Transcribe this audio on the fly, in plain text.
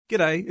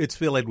G'day, it's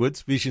Phil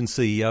Edwards, Vision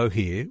CEO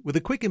here, with a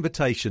quick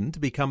invitation to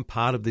become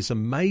part of this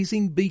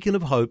amazing beacon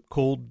of hope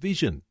called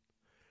Vision.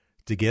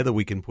 Together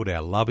we can put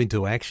our love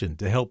into action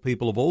to help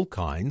people of all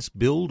kinds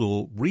build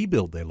or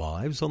rebuild their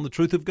lives on the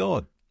truth of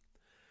God.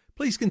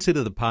 Please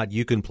consider the part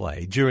you can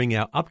play during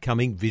our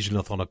upcoming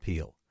Visionathon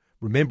appeal,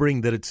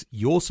 remembering that it's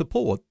your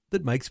support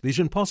that makes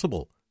Vision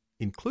possible,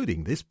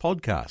 including this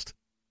podcast.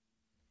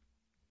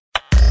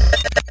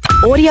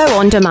 Audio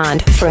on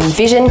demand from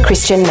Vision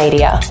Christian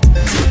Media.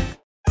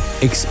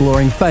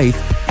 Exploring faith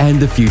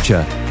and the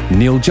future.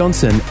 Neil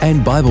Johnson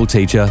and Bible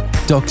teacher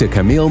Dr.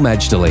 Kameel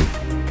Majdali.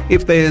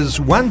 If there's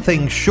one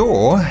thing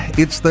sure,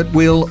 it's that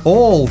we'll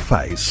all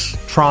face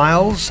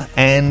trials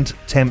and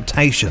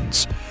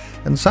temptations.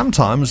 And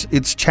sometimes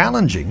it's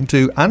challenging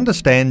to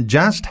understand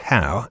just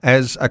how,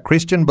 as a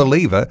Christian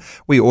believer,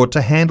 we ought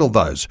to handle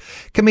those.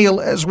 Kameel,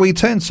 as we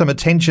turn some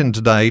attention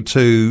today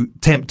to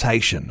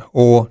temptation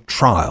or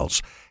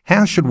trials,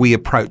 how should we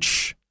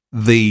approach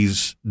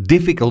these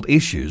difficult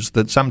issues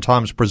that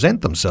sometimes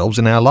present themselves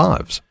in our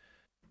lives?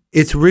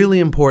 It's really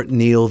important,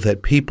 Neil,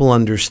 that people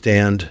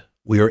understand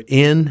we are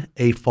in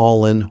a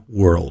fallen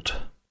world.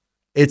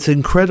 It's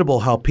incredible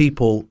how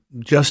people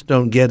just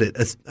don't get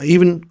it,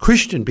 even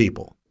Christian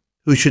people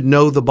who should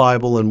know the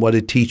Bible and what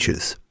it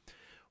teaches.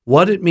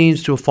 What it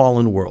means to a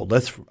fallen world.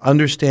 Let's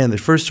understand that,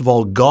 first of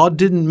all, God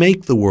didn't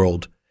make the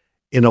world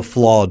in a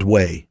flawed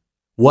way.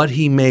 What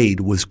he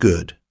made was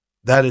good.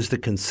 That is the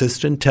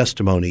consistent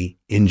testimony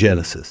in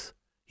Genesis.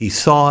 He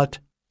saw it,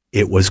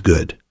 it was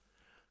good.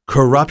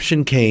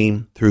 Corruption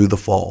came through the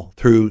fall,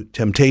 through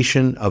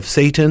temptation of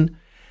Satan.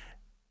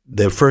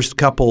 The first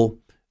couple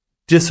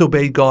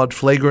disobeyed God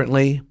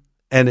flagrantly,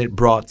 and it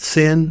brought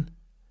sin,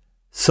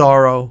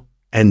 sorrow,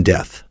 and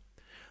death.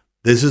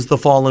 This is the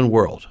fallen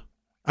world.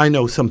 I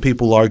know some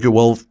people argue,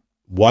 well,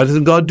 why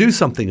doesn't God do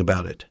something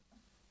about it?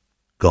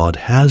 God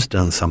has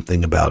done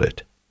something about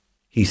it.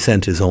 He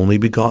sent his only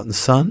begotten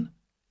Son.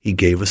 He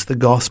gave us the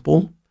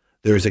gospel.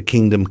 There is a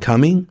kingdom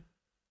coming.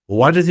 Well,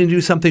 why doesn't he do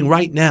something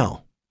right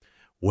now?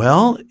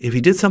 Well, if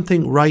he did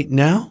something right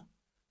now,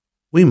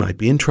 we might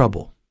be in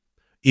trouble.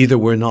 Either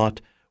we're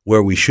not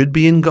where we should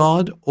be in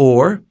God,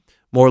 or,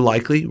 more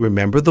likely,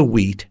 remember the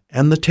wheat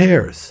and the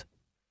tares.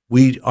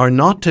 We are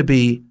not to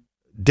be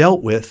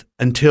dealt with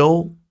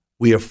until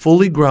we are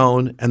fully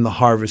grown and the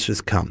harvest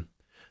has come.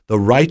 The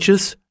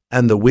righteous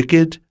and the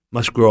wicked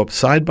must grow up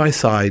side by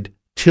side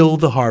till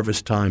the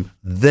harvest time.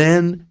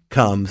 Then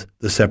comes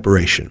the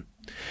separation.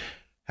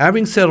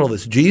 Having said all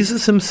this,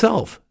 Jesus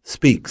himself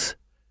speaks.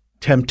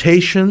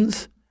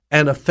 Temptations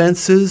and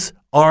offenses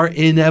are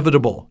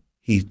inevitable,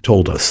 he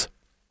told us.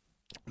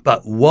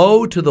 But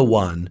woe to the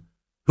one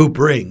who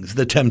brings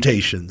the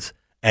temptations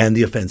and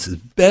the offenses.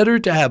 Better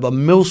to have a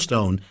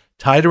millstone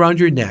tied around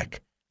your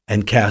neck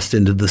and cast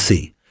into the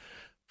sea.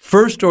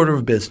 First order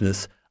of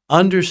business,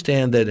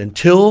 understand that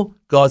until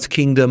God's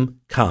kingdom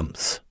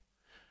comes,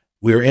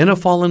 we're in a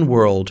fallen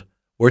world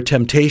where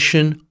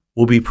temptation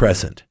will be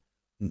present.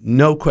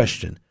 No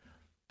question.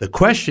 The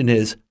question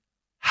is,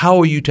 how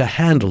are you to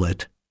handle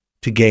it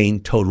to gain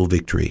total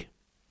victory?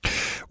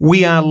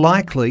 We are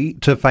likely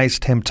to face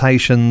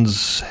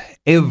temptations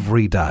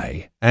every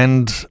day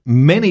and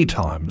many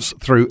times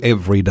through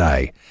every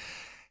day.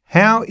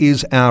 How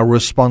is our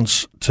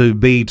response to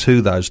be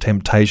to those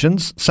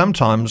temptations?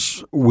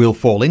 Sometimes we'll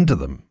fall into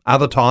them.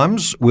 Other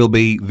times we'll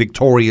be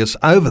victorious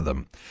over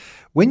them.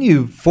 When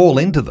you fall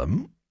into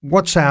them,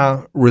 what's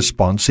our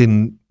response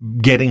in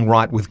getting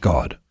right with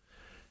God?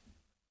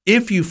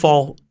 If you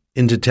fall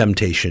into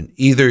temptation,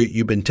 either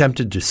you've been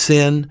tempted to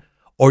sin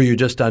or you're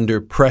just under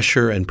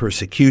pressure and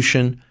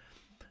persecution,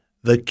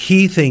 the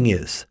key thing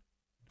is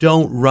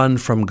don't run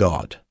from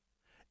God.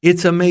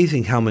 It's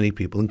amazing how many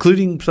people,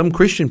 including some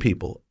Christian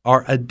people,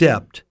 are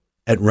adept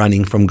at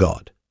running from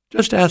God.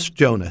 Just ask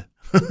Jonah.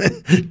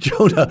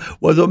 Jonah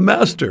was a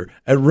master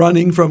at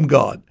running from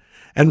God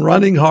and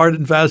running hard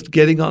and fast,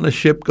 getting on a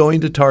ship,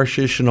 going to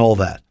Tarshish and all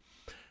that.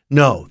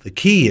 No, the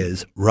key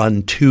is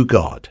run to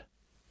God.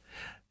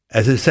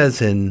 As it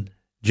says in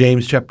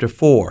James chapter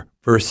 4,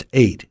 verse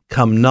 8,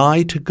 come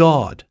nigh to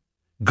God,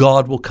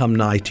 God will come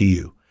nigh to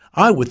you.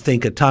 I would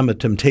think a time of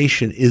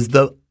temptation is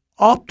the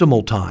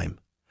optimal time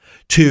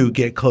to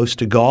get close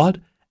to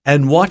God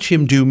and watch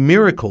him do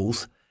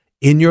miracles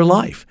in your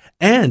life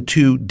and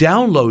to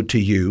download to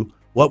you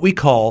what we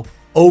call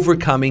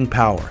overcoming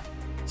power,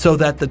 so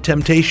that the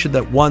temptation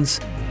that once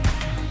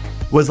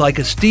was like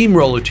a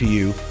steamroller to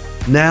you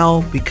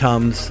now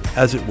becomes,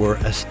 as it were,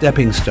 a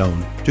stepping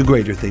stone to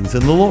greater things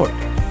in the Lord.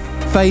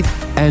 Faith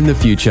and the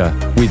Future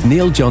with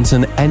Neil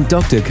Johnson and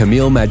Dr.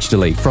 Kameel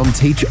Majdali from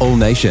Teach All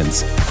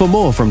Nations. For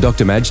more from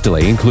Dr.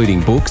 Majdali, including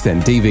books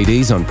and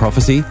DVDs on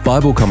prophecy,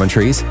 Bible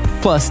commentaries,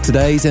 plus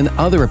today's and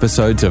other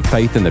episodes of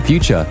Faith and the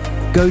Future,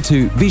 go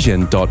to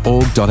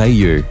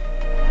vision.org.au.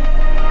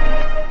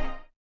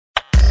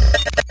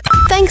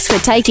 Thanks for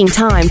taking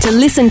time to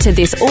listen to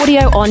this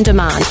audio on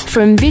demand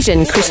from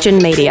Vision Christian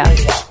Media.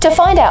 To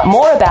find out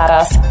more about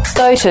us,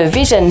 go to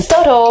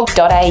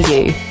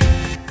vision.org.au.